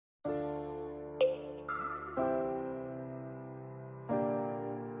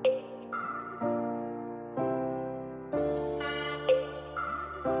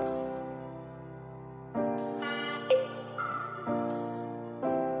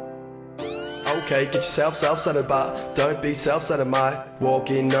Okay, get yourself self-centered, but don't be self-centered. My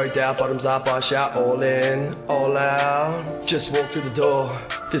walking, no doubt, bottoms up, I shout all in, all out. Just walk through the door.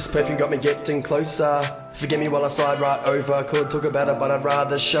 This perfume got me getting closer. Forgive me while I slide right over. Could talk about it, but I'd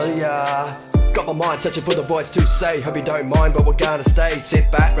rather show ya. Got my mind searching for the voice to say, hope you don't mind, but we're gonna stay.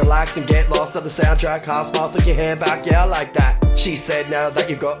 Sit back, relax and get lost at the soundtrack. Half smile, flick your hair back, yeah I like that. She said, now that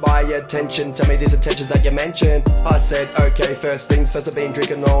you've got my attention, tell me these intentions that you mentioned. I said, okay, first things first, I've been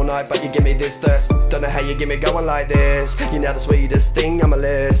drinking all night, but you give me this thirst. Don't know how you get me going like this. You're now the sweetest thing on my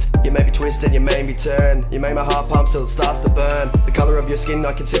list. You made me twist and you made me turn. You made my heart pump till it starts to burn. The colour of your skin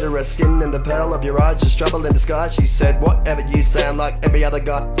I consider a skin, and the pearl of your eyes just trouble in disguise. She said, whatever you sound like every other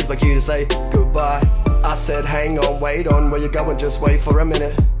guy, it's my cue to say goodbye. I said, hang on, wait on, where you going, just wait for a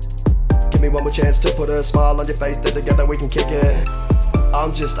minute. Give me one more chance to put a smile on your face, then together we can kick it.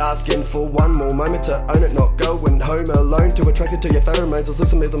 I'm just asking for one more moment to own it, not going home alone. Too attracted to your pheromones, let's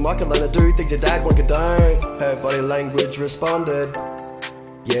listen to the mic alone. I do things your dad won't condone. Her body language responded,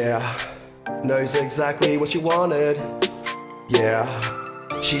 yeah, knows exactly what you wanted.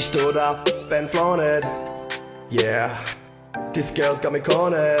 Yeah, she stood up and flaunted. Yeah, this girl's got me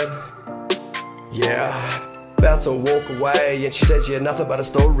cornered. Yeah, about to walk away, and she says you're nothing but a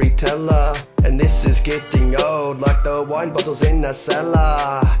storyteller. And this is getting old, like the wine bottles in a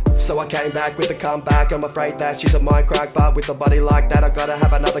cellar. So I came back with a comeback. I'm afraid that she's a mind crack, but with a body like that I gotta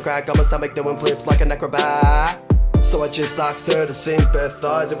have another crack on my stomach, doing flips like an acrobat. So I just asked her to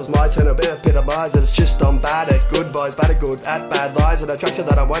sympathize. It was my turn to be epitomized. It's just I'm bad at good boys, bad at good at bad lies. An attraction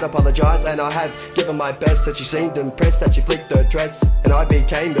that I won't apologize. And I have given my best, and she seemed impressed that she flicked her dress. And I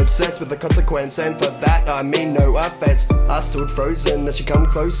became obsessed with the consequence, and for that I mean no offense. I stood frozen as she come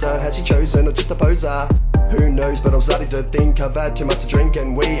closer. Has she chosen or just a poser? Who knows, but I'm starting to think I've had too much to drink,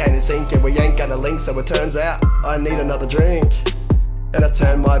 and we ain't in sync, and we ain't gonna link. So it turns out I need another drink. And I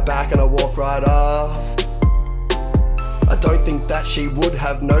turn my back and I walk right off. I don't think that she would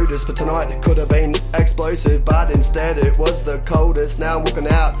have noticed, but tonight it could have been explosive, but instead it was the coldest. Now I'm walking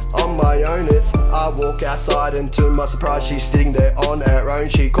out on my own. I walk outside, and to my surprise she's sitting there on her own.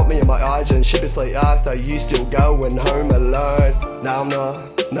 She caught me in my eyes and sheepishly asked, are you still going home alone? No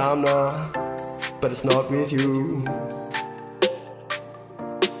I'm not, but it's not with you.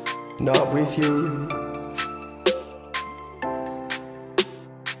 Not with you.